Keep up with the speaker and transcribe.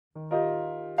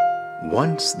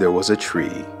Once there was a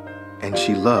tree, and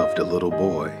she loved a little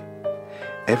boy.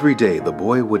 Every day the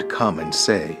boy would come and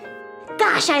say,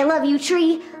 "Gosh, I love you,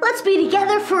 tree. Let's be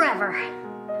together forever."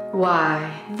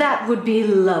 Why, that would be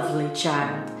lovely,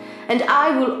 child, and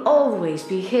I will always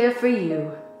be here for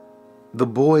you. The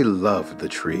boy loved the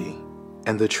tree,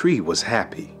 and the tree was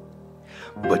happy.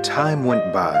 But time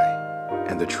went by,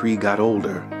 and the tree got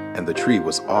older, and the tree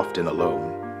was often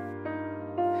alone.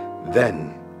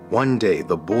 Then, one day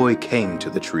the boy came to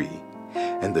the tree,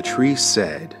 and the tree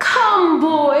said, "Come,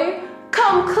 boy,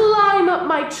 come climb up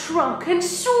my trunk and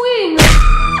swing."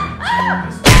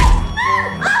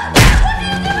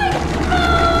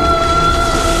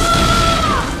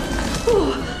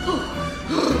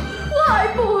 Why,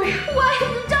 boy? Why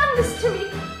have you done this to me?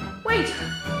 Wait,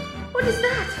 what is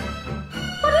that?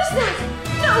 What is that?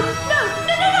 No, no,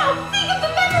 no, no, no! Think of the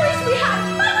memories we have!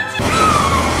 Why would you...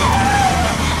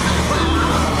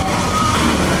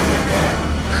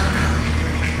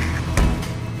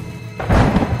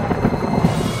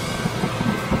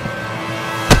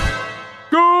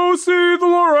 Go see the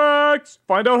Lorax!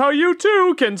 Find out how you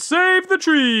too can save the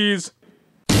trees!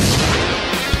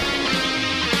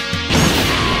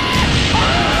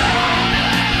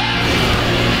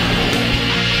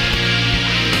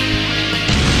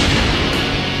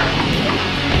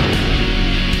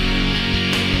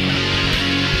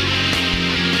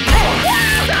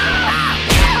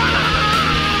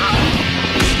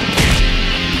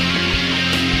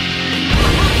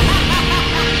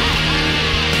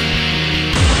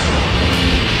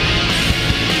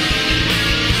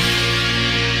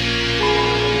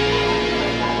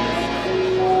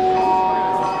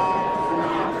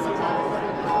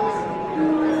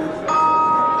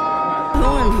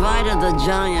 The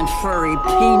giant furry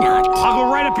peanut. I'll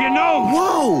go right up your nose.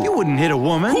 Whoa! You wouldn't hit a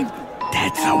woman.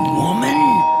 That's a woman?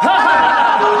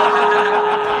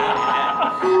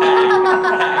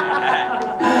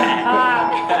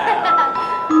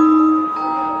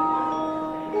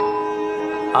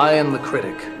 I am the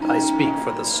Critic. I speak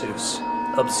for the Seuss,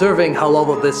 observing how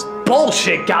all of this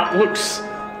bullshit got loose.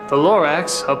 The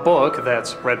Lorax, a book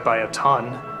that's read by a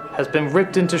ton, has been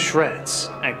ripped into shreds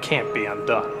and can't be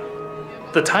undone.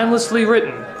 The timelessly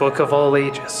written book of all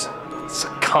ages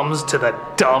succumbs to the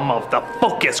dumb of the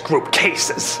focus group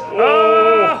cases.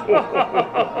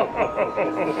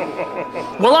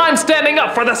 Well, I'm standing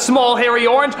up for the small hairy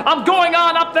orange. I'm going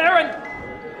on up there and...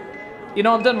 You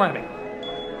know, I'm done rhyming.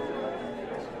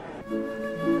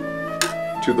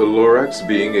 To the Lorax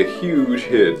being a huge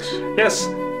hit. Yes,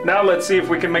 now let's see if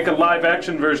we can make a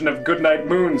live-action version of Goodnight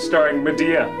Moon starring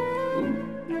Medea.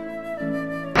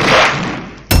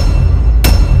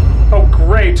 Oh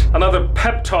great, another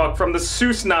pep talk from the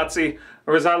Seuss Nazi,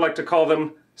 or as I like to call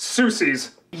them,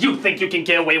 Seussies. You think you can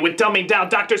get away with dumbing down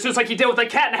Dr. Seuss like you did with the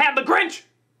Cat in the Hat and the Grinch?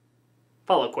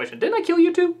 Follow-up question, didn't I kill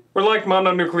you too? We're like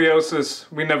mononucleosis,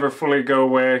 we never fully go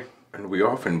away. And we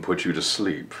often put you to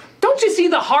sleep. Don't you see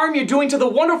the harm you're doing to the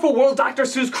wonderful world Dr.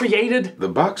 Seuss created? The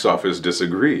box office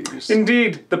disagrees.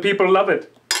 Indeed, the people love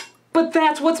it. But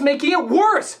that's what's making it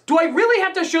worse! Do I really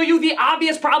have to show you the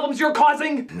obvious problems you're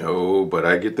causing? No, but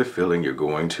I get the feeling you're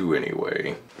going to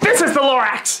anyway. This is the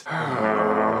Lorax!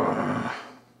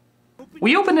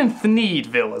 We open in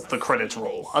Thneedville as the credits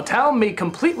roll, a town made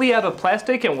completely out of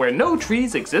plastic and where no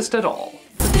trees exist at all.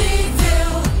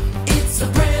 Thneedville, it's a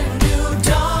brand new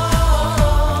dawn.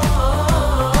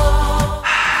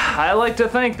 I like to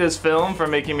thank this film for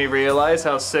making me realize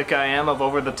how sick I am of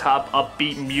over-the-top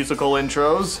upbeat musical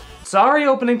intros. Sorry,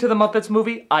 opening to the Muppets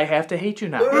movie, I have to hate you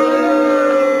now.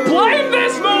 Blame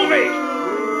this movie!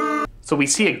 So we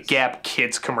see a Gap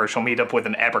Kids commercial meet up with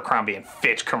an Abercrombie &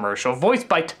 Fitch commercial, voiced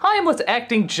by timeless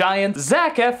acting giants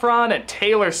Zac Efron and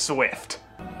Taylor Swift.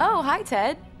 Oh, hi,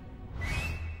 Ted.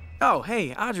 Oh,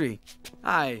 hey, Audrey.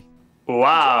 Hi.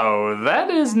 Wow, that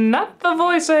is not the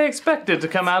voice I expected to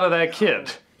come out of that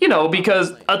kid. You know,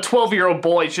 because a 12-year-old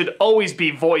boy should always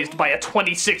be voiced by a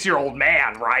 26-year-old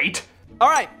man, right? All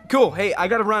right, cool. Hey, I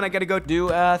gotta run. I gotta go do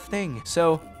a thing.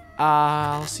 So,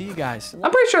 I'll see you guys.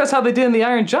 I'm pretty sure that's how they did in The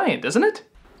Iron Giant, isn't it?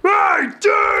 Hey,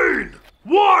 Dean!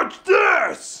 Watch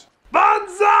this!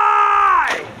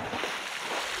 Banzai!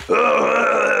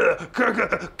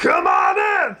 Come on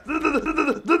in!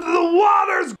 The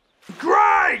water's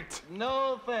great!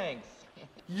 No thanks.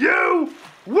 You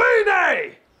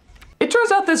weenie! It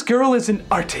turns out this girl is an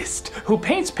artist who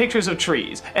paints pictures of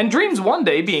trees and dreams one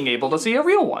day being able to see a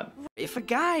real one. If a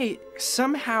guy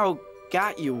somehow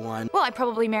got you one... Well, I'd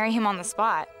probably marry him on the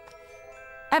spot.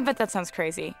 I bet that sounds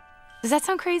crazy. Does that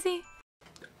sound crazy?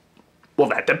 Well,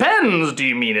 that depends. Do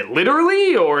you mean it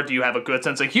literally, or do you have a good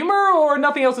sense of humor, or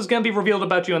nothing else is gonna be revealed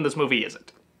about you in this movie, is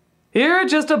it? You're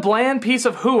just a bland piece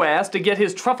of who-ass to get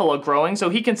his truffle growing so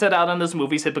he can set out on this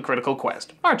movie's hypocritical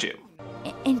quest, aren't you?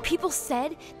 And people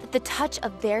said that the touch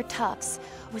of their tufts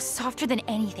was softer than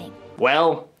anything.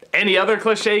 Well, any other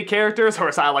cliche characters, or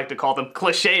as I like to call them,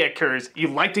 cliche-occurs,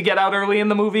 you'd like to get out early in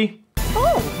the movie?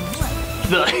 Oh!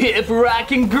 The hip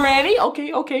rockin' granny?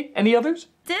 Okay. Any others?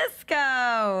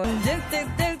 Disco!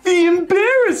 The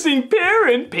embarrassing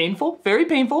parent. Painful, very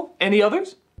painful. Any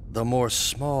others? The more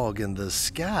smog in the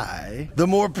sky, the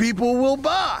more people will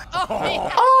buy.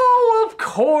 Oh, of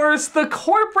course, the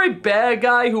corporate bad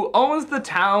guy who owns the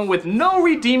town with no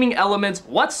redeeming elements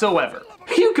whatsoever.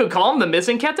 You could call him the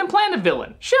missing Captain Planet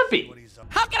villain, Shippy.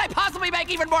 How can I possibly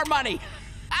make even more money?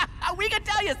 We can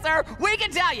tell you, sir. We can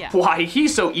tell you. Why,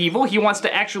 he's so evil, he wants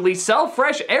to actually sell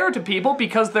fresh air to people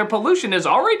because their pollution is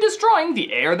already destroying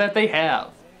the air that they have.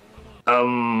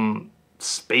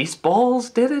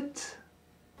 Spaceballs did it?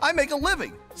 I make a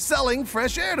living selling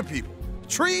fresh air to people.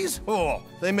 Trees? Oh,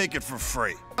 they make it for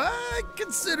free. I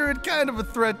consider it kind of a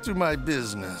threat to my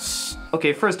business.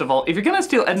 Okay, first of all, if you're gonna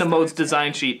steal Edna Mode's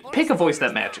design sheet, pick a voice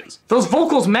that matches. Those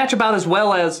vocals match about as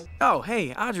well as... Oh,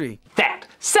 hey, Audrey. That.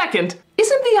 Second,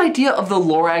 isn't the idea of the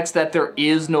Lorax that there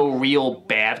is no real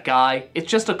bad guy?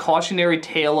 It's just a cautionary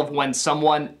tale of when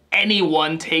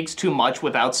anyone takes too much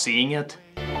without seeing it?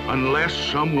 Unless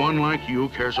someone like you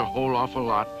cares a whole awful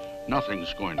lot,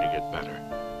 nothing's going to get better.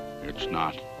 It's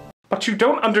not. But you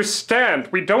don't understand.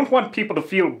 We don't want people to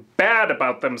feel bad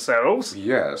about themselves.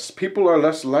 Yes, people are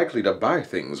less likely to buy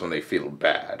things when they feel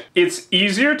bad. It's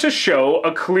easier to show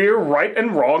a clear right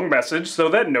and wrong message so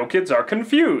that no kids are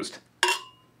confused.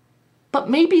 But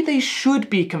maybe they should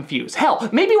be confused. Hell,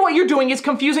 maybe what you're doing is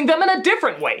confusing them in a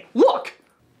different way. Look!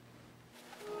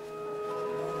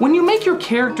 When you make your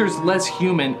characters less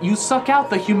human, you suck out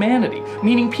the humanity,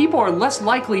 meaning people are less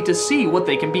likely to see what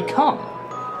they can become.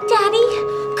 Daddy,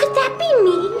 could that be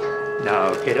me?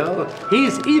 No, kiddo.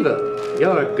 He's evil.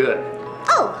 You're good.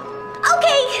 Oh,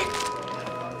 okay.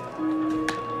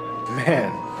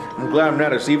 Man, I'm glad I'm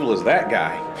not as evil as that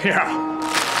guy. Yeah.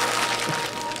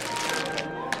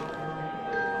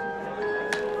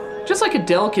 Just like a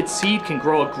delicate seed can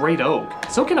grow a great oak,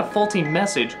 so can a faulty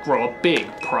message grow a big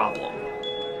problem.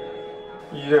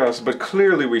 Yes, but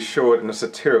clearly we show it in a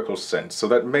satirical sense, so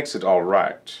that makes it all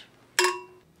right.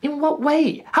 In what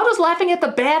way? How does laughing at the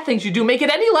bad things you do make it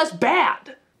any less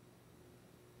bad?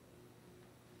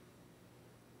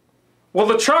 Well,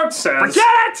 the chart says... Forget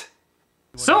it!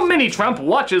 So Mini Trump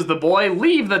watches the boy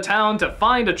leave the town to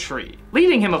find a tree,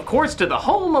 leading him, of course, to the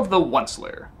home of the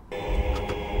Onceler.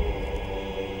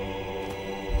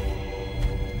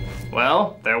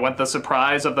 Well, there went the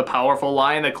surprise of the powerful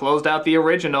line that closed out the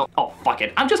original. Oh, fuck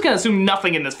it. I'm just gonna assume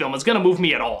nothing in this film is gonna move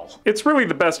me at all. It's really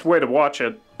the best way to watch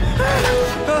it. Who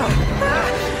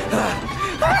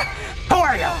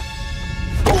are you?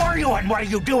 Who are you and what are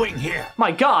you doing here?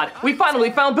 My God, we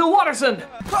finally found Bill Watterson!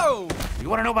 Whoa! You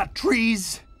want to know about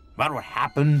trees? About what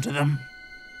happened to them?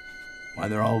 Why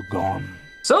they're all gone.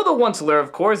 So the Onceler,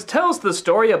 of course, tells the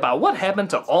story about what happened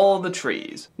to all the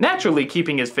trees. Naturally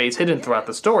keeping his face hidden throughout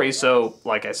the story, so,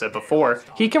 like I said before,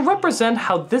 he can represent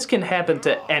how this can happen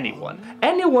to anyone.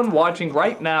 Anyone watching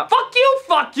right now. Fuck you,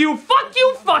 fuck you, fuck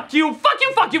you, fuck you, fuck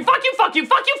you, fuck you, fuck you, fuck you,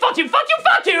 fuck you, fuck you, fuck you,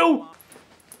 fuck you!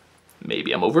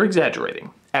 Maybe I'm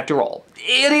over-exaggerating. After all,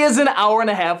 it is an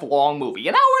hour-and-a-half long movie.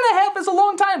 An hour-and-a-half is a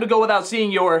long time to go without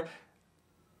seeing your...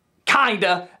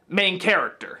 kinda main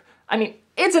character. I mean,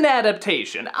 it's an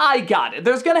adaptation. I got it.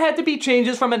 There's gonna have to be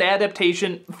changes from an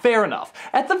adaptation. Fair enough.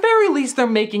 At the very least, they're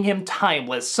making him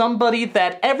timeless. Somebody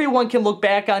that everyone can look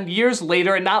back on years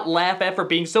later and not laugh at for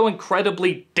being so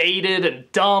incredibly dated and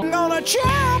dumb. I'm gonna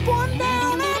chop one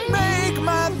down and make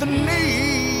my knee.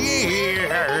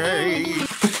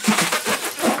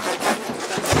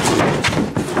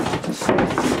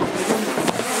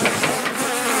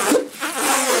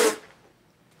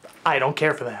 I don't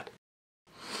care for that.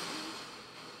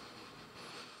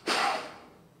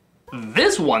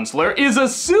 This Onceler is a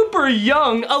super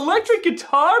young, electric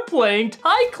guitar playing,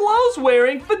 tight clothes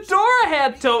wearing, fedora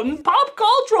hat toting, pop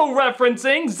cultural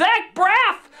referencing, Zach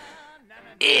Braff!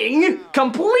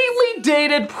 Completely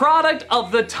dated product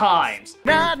of the times.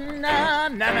 Na, na,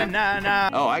 na, na, na.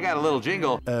 Oh, I got a little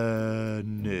jingle.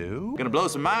 No. Gonna blow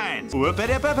some minds.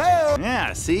 Whoop-a-dip-a-poo.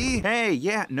 Yeah, see? Hey,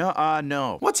 yeah,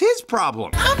 no. What's his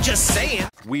problem? I'm just saying.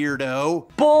 Weirdo.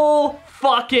 Bull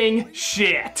fucking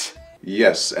shit.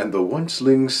 Yes, and the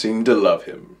Oncelings seem to love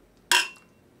him.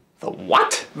 The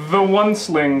what? The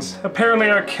Oncelings. Apparently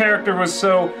our character was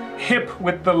so hip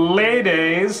with the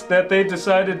ladies that they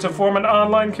decided to form an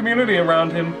online community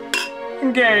around him.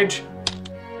 Engage.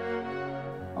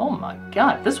 Oh my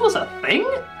God, this was a thing?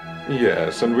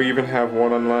 Yes, and we even have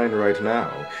one online right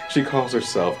now. She calls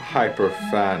herself Hyper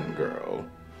Fangirl.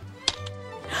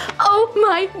 Oh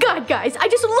my god, guys, I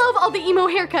just love all the emo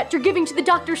haircuts you're giving to the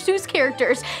Dr. Seuss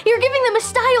characters. You're giving them a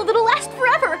style that'll last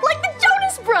forever, like the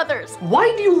Jonas Brothers.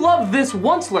 Why do you love this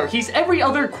Onceler? He's every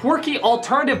other quirky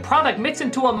alternative product mixed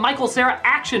into a Michael Cera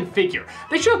action figure.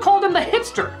 They should have called him the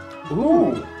hipster.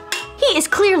 Ooh. He is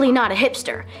clearly not a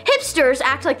hipster. Hipsters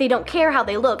act like they don't care how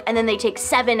they look, and then they take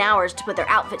 7 hours to put their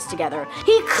outfits together.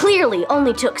 He clearly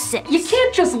only took 6. You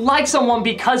can't just like someone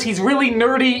because he's really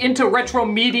nerdy, into retro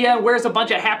media, and wears a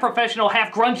bunch of half-professional,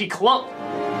 half-grungy clothes.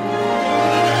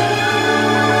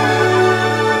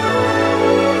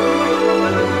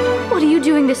 What are you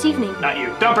doing this evening? Not you.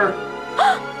 Dumper.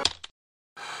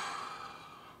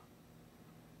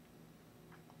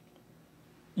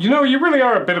 You know, you really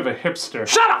are a bit of a hipster.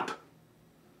 Shut up!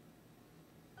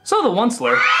 So the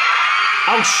Onceler,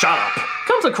 oh shut up,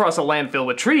 comes across a landfill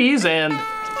with trees and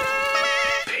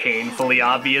painfully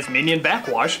obvious minion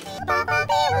backwash.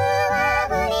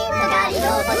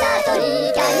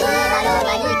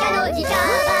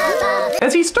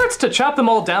 As he starts to chop them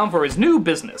all down for his new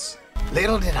business.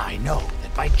 Little did I know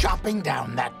that by chopping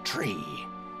down that tree,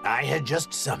 I had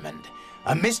just summoned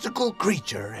a mystical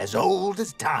creature as old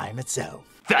as time itself.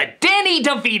 The Danny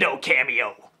DeVito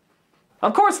cameo!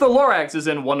 Of course, the Lorax is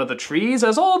in one of the trees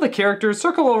as all the characters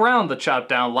circle around the chopped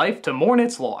down life to mourn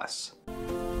its loss.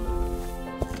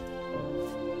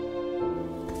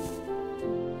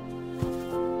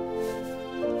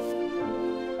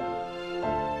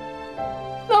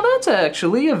 Now that's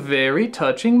actually a very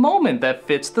touching moment that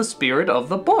fits the spirit of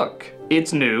the book.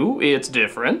 It's new, it's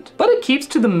different, but it keeps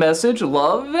to the message,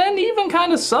 love, and even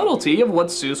kind of subtlety of what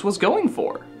Seuss was going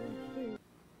for.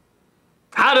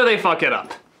 How do they fuck it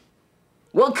up?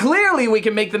 Well, clearly we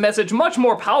can make the message much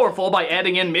more powerful by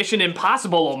adding in Mission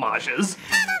Impossible homages.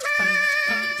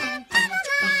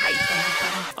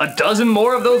 A dozen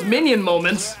more of those minion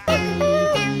moments.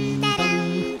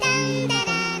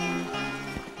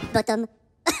 Bottom.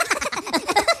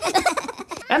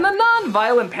 And the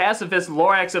non-violent pacifist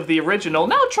Lorax of the original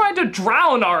now trying to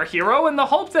drown our hero in the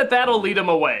hopes that that'll lead him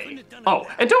away. Oh,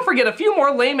 and don't forget a few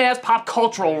more lame-ass pop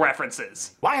cultural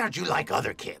references. Why aren't you like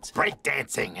other kids,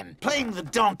 breakdancing and playing the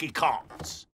Donkey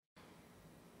Kongs?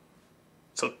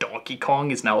 So Donkey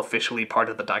Kong is now officially part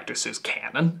of the Dr. Seuss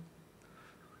canon?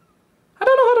 I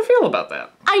don't know how to feel about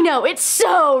that. I know, it's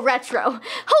so retro.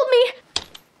 Hold me.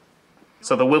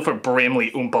 So the Wilford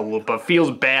Brimley Oompa Loompa feels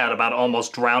bad about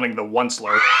almost drowning the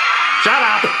Onceler. Shut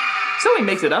up! So he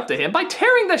makes it up to him by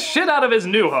tearing the shit out of his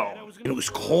new home. It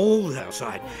was cold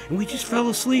outside, and we just fell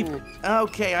asleep.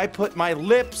 Okay, I put my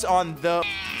lips on the...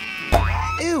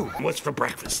 Ew! What's for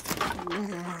breakfast?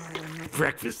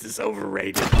 Breakfast is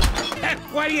overrated.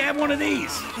 Why do you have one of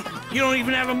these? You don't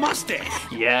even have a mustache.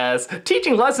 Yes,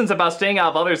 teaching lessons about staying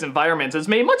out of others' environments is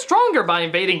made much stronger by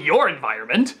invading your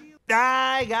environment.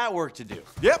 I got work to do.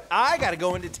 Yep, I gotta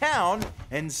go into town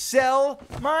and sell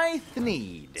my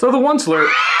thneed. So the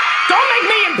Onceler, don't make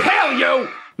me impale you!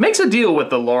 Makes a deal with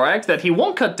the Lorax that he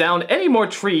won't cut down any more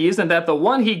trees and that the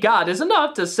one he got is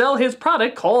enough to sell his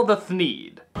product called the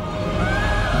thneed.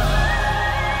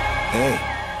 Hey,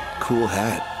 cool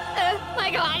hat. Oh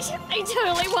my gosh, I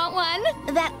totally want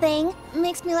one. That thing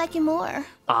makes me like you more.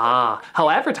 Ah, how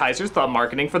advertisers thought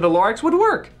marketing for the Lorax would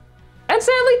work. And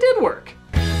sadly did work.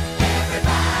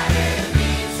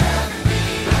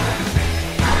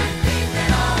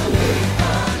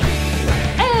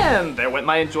 And there went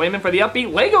my enjoyment for the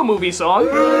upbeat Lego Movie song.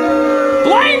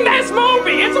 Blame this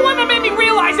movie! It's the one that made me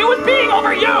realize it was being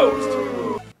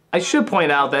overused! I should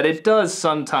point out that it does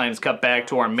sometimes cut back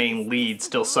to our main lead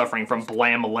still suffering from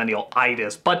bland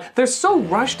millennial-itis, but they're so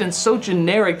rushed and so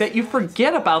generic that you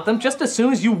forget about them just as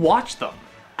soon as you watch them.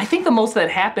 I think the most that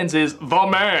happens is the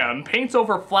man paints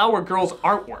over Flower Girl's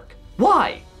artwork.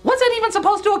 Why? What's that even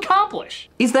supposed to accomplish?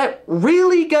 Is that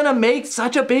really gonna make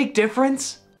such a big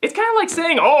difference? It's kind of like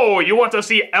saying, oh, you want to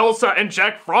see Elsa and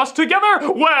Jack Frost together?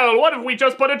 Well, what if we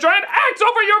just put a giant axe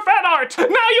over your fan art? Now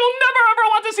you'll never ever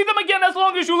want to see them again as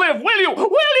long as you live, will you? Will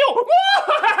you?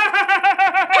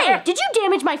 Hey, did you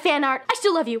damage my fan art? I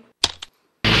still love you.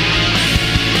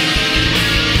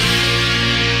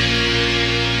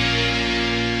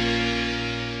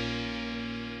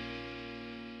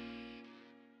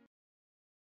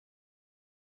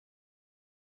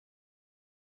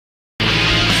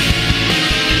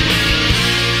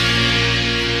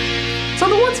 So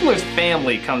the Onceler's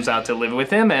family comes out to live with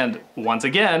him, and once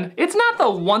again, it's not the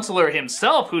Onceler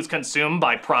himself who's consumed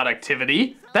by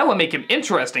productivity. That would make him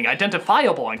interesting,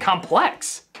 identifiable, and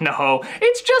complex. No,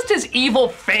 it's just his evil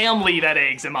family that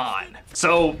eggs him on.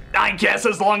 So, I guess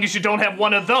as long as you don't have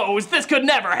one of those, this could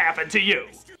never happen to you.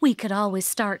 We could always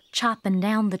start chopping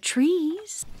down the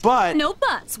trees. But... No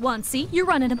buts, Oncey. You're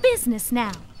running a business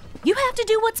now. You have to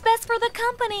do what's best for the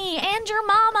company and your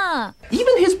mama.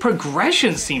 Even his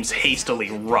progression seems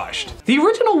hastily rushed. The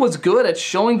original was good at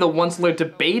showing the Onceler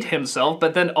debate himself,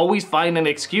 but then always find an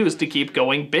excuse to keep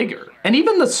going bigger. And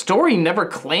even the story never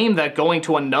claimed that going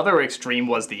to another extreme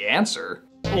was the answer.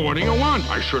 Well, what do you want?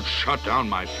 I should shut down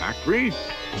my factory?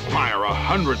 Fire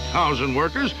 100,000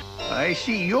 workers? I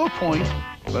see your point,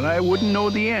 but I wouldn't know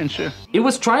the answer. It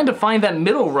was trying to find that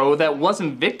middle road that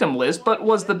wasn't victimless, but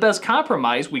was the best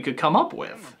compromise we could come up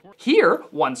with. Here,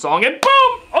 one song and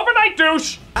boom! Overnight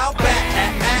douche! How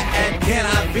bad can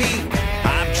I be?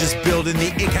 I'm just building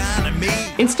the economy.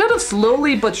 Instead of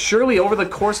slowly but surely over the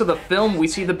course of the film, we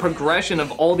see the progression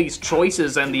of all these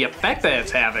choices and the effect that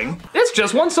it's having. It's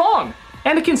just one song.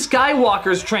 Anakin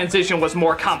Skywalker's transition was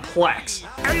more complex.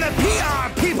 And the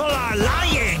PR people are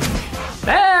lying.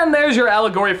 And there's your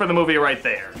allegory for the movie right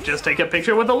there. Just take a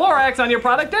picture with the Lorax on your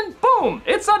product and boom,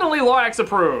 it's suddenly Lorax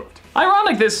approved.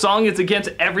 Ironic this song is against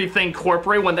everything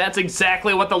corporate when that's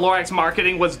exactly what the Lorax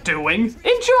marketing was doing.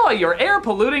 Enjoy your air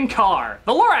polluting car.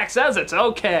 The Lorax says it's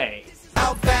okay.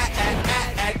 How bad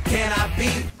can I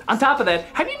be? On top of that,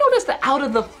 have you noticed that out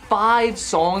of the 5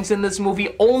 songs in this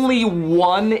movie, only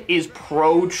one is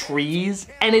pro-trees,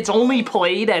 and it's only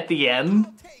played at the end?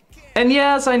 And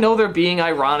yes, I know they're being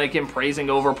ironic and praising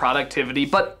over productivity,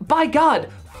 but by God,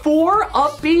 4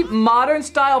 upbeat,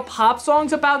 modern-style pop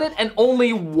songs about it, and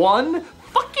only one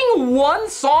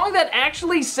song that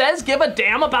actually says give a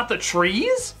damn about the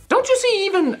trees? Don't you see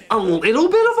even a little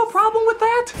bit of a problem with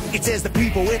that? It says the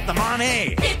people with the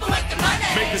money. People with the money.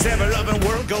 Make this ever-loving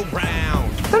world go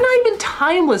round. They're not even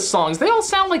timeless songs. They all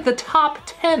sound like the top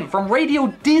 10 from Radio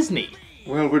Disney.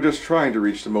 Well, we're just trying to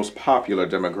reach the most popular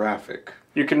demographic.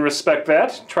 You can respect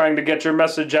that, trying to get your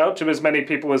message out to as many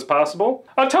people as possible.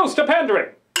 A toast to pandering!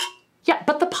 Yeah,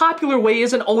 but the popular way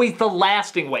isn't always the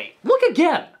lasting way. Look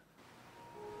again!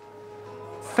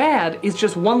 Fad is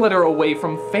just one letter away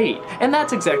from fade, and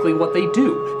that's exactly what they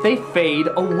do. They fade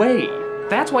away.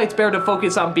 That's why it's better to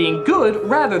focus on being good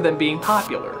rather than being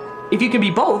popular. If you can be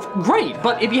both, great,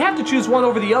 but if you have to choose one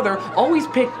over the other, always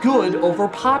pick good over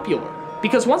popular.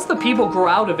 Because once the people grow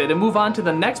out of it and move on to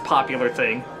the next popular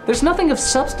thing, there's nothing of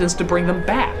substance to bring them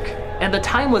back. And the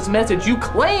timeless message you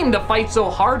claim to fight so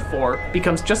hard for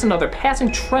becomes just another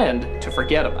passing trend to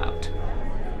forget about.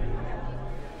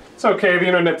 It's okay, the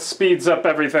internet speeds up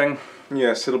everything.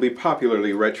 Yes, it'll be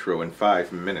popularly retro in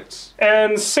 5 minutes.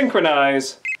 And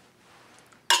synchronize.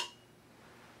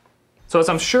 So as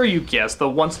I'm sure you guessed, the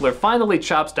Onceler finally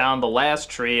chops down the last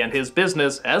tree and his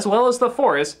business, as well as the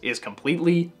forest, is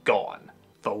completely gone.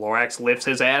 The Lorax lifts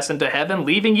his ass into heaven,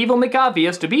 leaving evil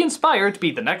McObvious to be inspired to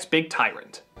be the next big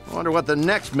tyrant. I wonder what the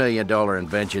next $1 million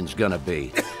invention's gonna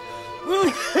be.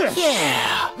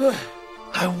 Yeah.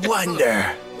 I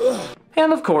wonder.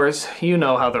 And of course, you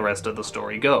know how the rest of the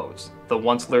story goes. The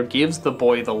Onceler gives the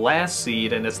boy the last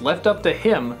seed and it's left up to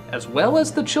him, as well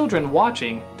as the children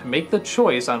watching, to make the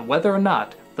choice on whether or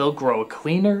not they'll grow a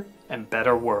cleaner and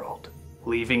better world.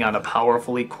 Leaving on a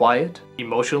powerfully quiet,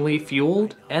 emotionally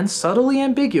fueled, and subtly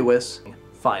ambiguous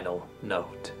final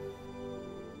note.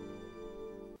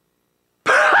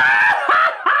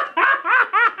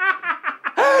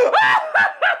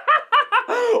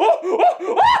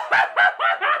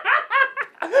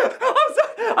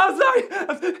 I'm sorry.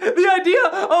 The idea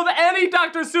of any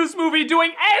Dr. Seuss movie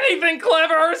doing anything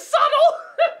clever or subtle.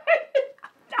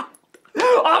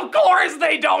 Of course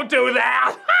they don't do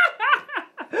that.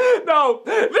 No,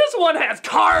 this one has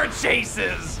car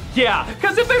chases. Yeah,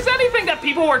 because if there's anything that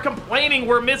people were complaining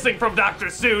were missing from Dr.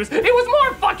 Seuss, it was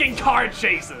more fucking car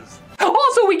chases.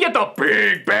 Also, we get the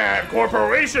big bad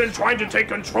corporation trying to take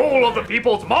control of the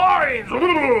people's minds.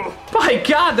 By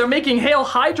God, they're making Hail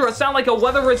Hydra sound like a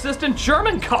weather-resistant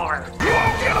German car. You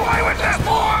won't get away with this,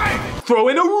 boy! Throw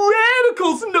in a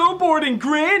radical snowboarding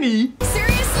granny.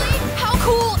 Seriously? How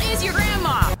cool is your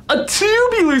grandma? A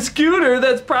tubular scooter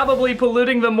that's probably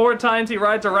polluting the more times he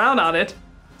rides around on it.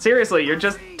 Seriously, you're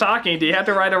just talking. Do you have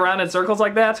to ride around in circles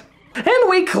like that? And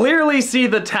we clearly see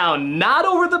the town not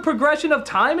over the progression of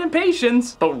time and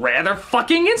patience, but rather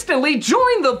fucking instantly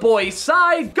join the boy's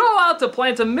side, go out to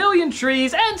plant 1 million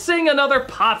trees, and sing another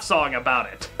pop song about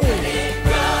it.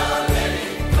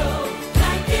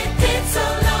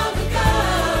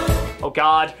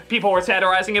 God, people were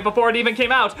satirizing it before it even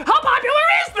came out. How popular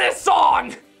is this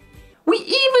song? We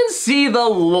even see the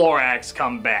Lorax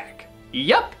come back.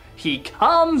 Yep, he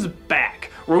comes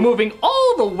back, removing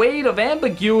all the weight of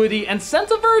ambiguity and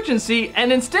sense of urgency,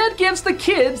 and instead gives the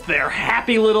kids their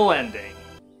happy little ending.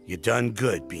 You done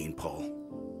good, Beanpole.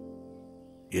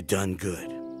 You done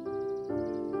good.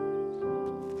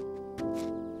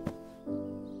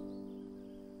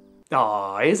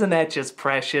 Aw, isn't that just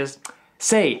precious?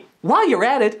 Say, while you're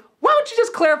at it, why don't you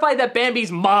just clarify that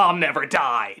Bambi's mom never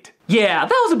died? Yeah,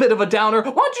 that was a bit of a downer.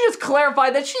 Why don't you just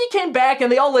clarify that she came back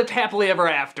and they all lived happily ever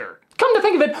after? Come to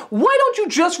think of it, why don't you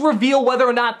just reveal whether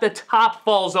or not the top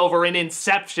falls over in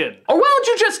Inception? Or why don't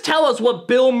you just tell us what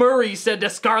Bill Murray said to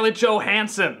Scarlett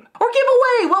Johansson? Or give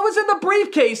away what was in the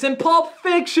briefcase in Pulp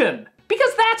Fiction?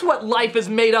 Because that's what life is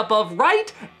made up of,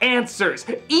 right? Answers.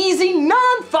 Easy,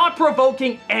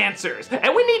 non-thought-provoking answers.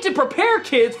 And we need to prepare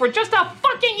kids for just how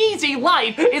fucking easy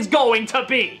life is going to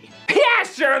be. Yeah,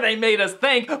 sure, they made us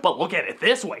think, but look at it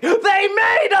this way. They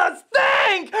made us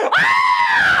think!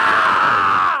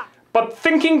 Ah! But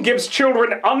thinking gives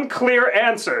children unclear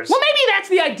answers. Well, maybe that's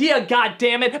the idea,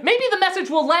 goddammit. Maybe the message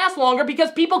will last longer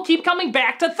because people keep coming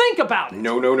back to think about it.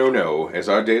 No. As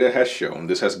our data has shown,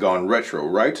 this has gone retro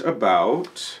right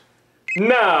about...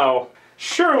 Now,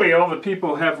 surely all the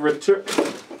people have returned...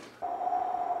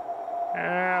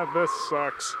 this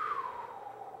sucks.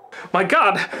 My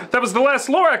God, that was the last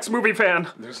Lorax movie fan.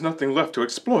 There's nothing left to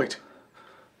exploit.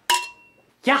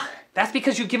 Yeah, that's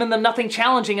because you've given them nothing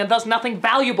challenging and thus nothing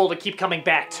valuable to keep coming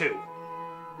back to.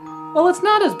 Well, it's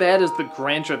not as bad as The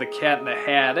Grinch or The Cat in the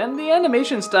Hat, and the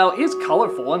animation style is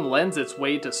colorful and lends its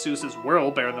way to Seuss's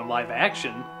world better than live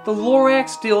action. The Lorax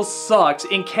still sucks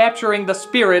in capturing the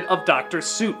spirit of Dr.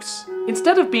 Seuss.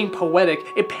 Instead of being poetic,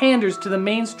 it panders to the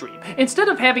mainstream. Instead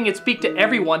of having it speak to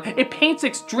everyone, it paints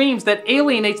extremes that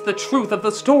alienates the truth of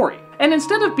the story. And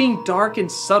instead of being dark and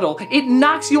subtle, it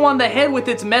knocks you on the head with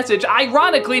its message,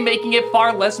 ironically making it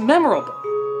far less memorable.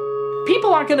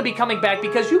 People aren't going to be coming back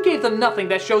because you gave them nothing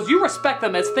that shows you respect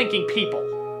them as thinking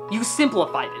people. You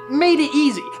simplified it, made it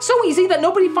easy, so easy that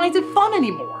nobody finds it fun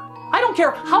anymore. I don't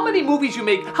care how many movies you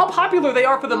make, how popular they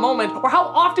are for the moment, or how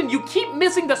often you keep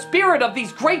missing the spirit of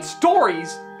these great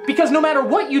stories. Because no matter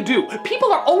what you do,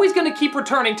 people are always going to keep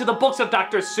returning to the books of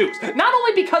Dr. Seuss. Not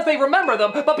only because they remember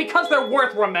them, but because they're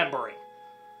worth remembering.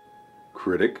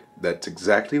 Critic, that's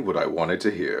exactly what I wanted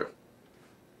to hear.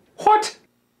 What?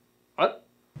 What?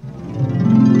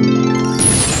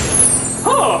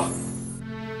 Oh!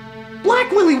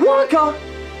 Black Willy Wonka?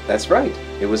 That's right.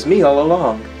 It was me all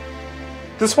along.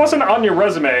 This wasn't on your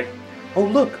resume. Oh,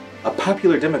 look. A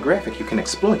popular demographic you can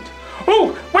exploit.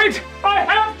 Oh, wait! I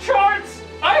have charts!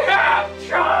 I have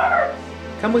charts!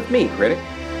 Come with me, Critic.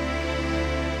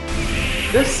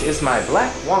 This is my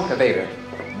Black Wonka Vader.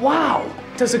 Wow!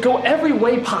 Does it go every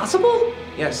way possible?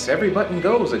 Yes, every button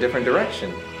goes a different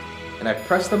direction. And I've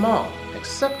pressed them all,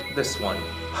 except this one.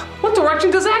 What direction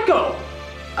does that go?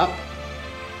 Up.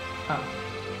 Up.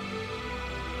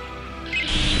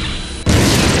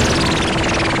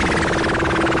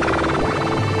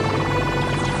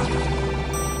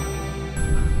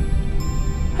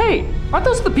 Hey, aren't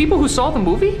those the people who saw the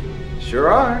movie?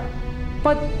 Sure are.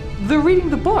 But they're reading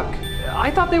the book. I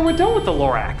thought they were done with the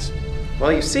Lorax.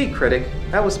 Well, you see, Critic,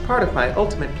 that was part of my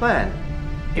ultimate plan.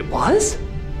 It was?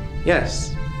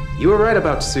 Yes. You were right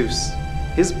about Seuss.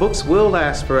 His books will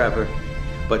last forever.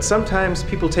 But sometimes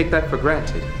people take that for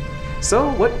granted.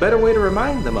 So what better way to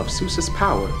remind them of Seuss's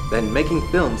power than making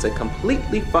films that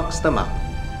completely fucks them up?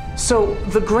 So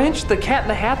The Grinch, The Cat in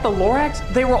the Hat, The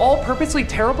Lorax, they were all purposely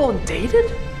terrible and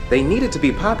dated? They needed to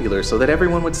be popular so that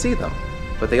everyone would see them.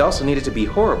 But they also needed to be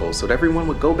horrible so that everyone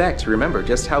would go back to remember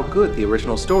just how good the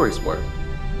original stories were.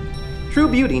 True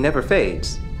beauty never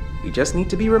fades. You just need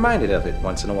to be reminded of it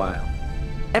once in a while.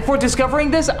 And for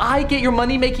discovering this, I get your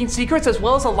money-making secrets as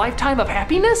well as a lifetime of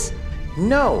happiness?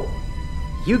 No.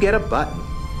 You get a button.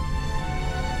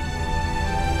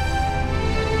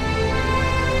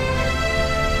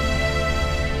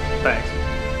 Thanks.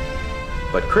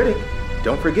 But Critic,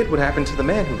 don't forget what happened to the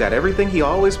man who got everything he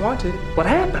always wanted. What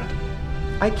happened?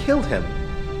 I killed him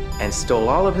and stole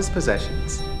all of his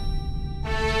possessions.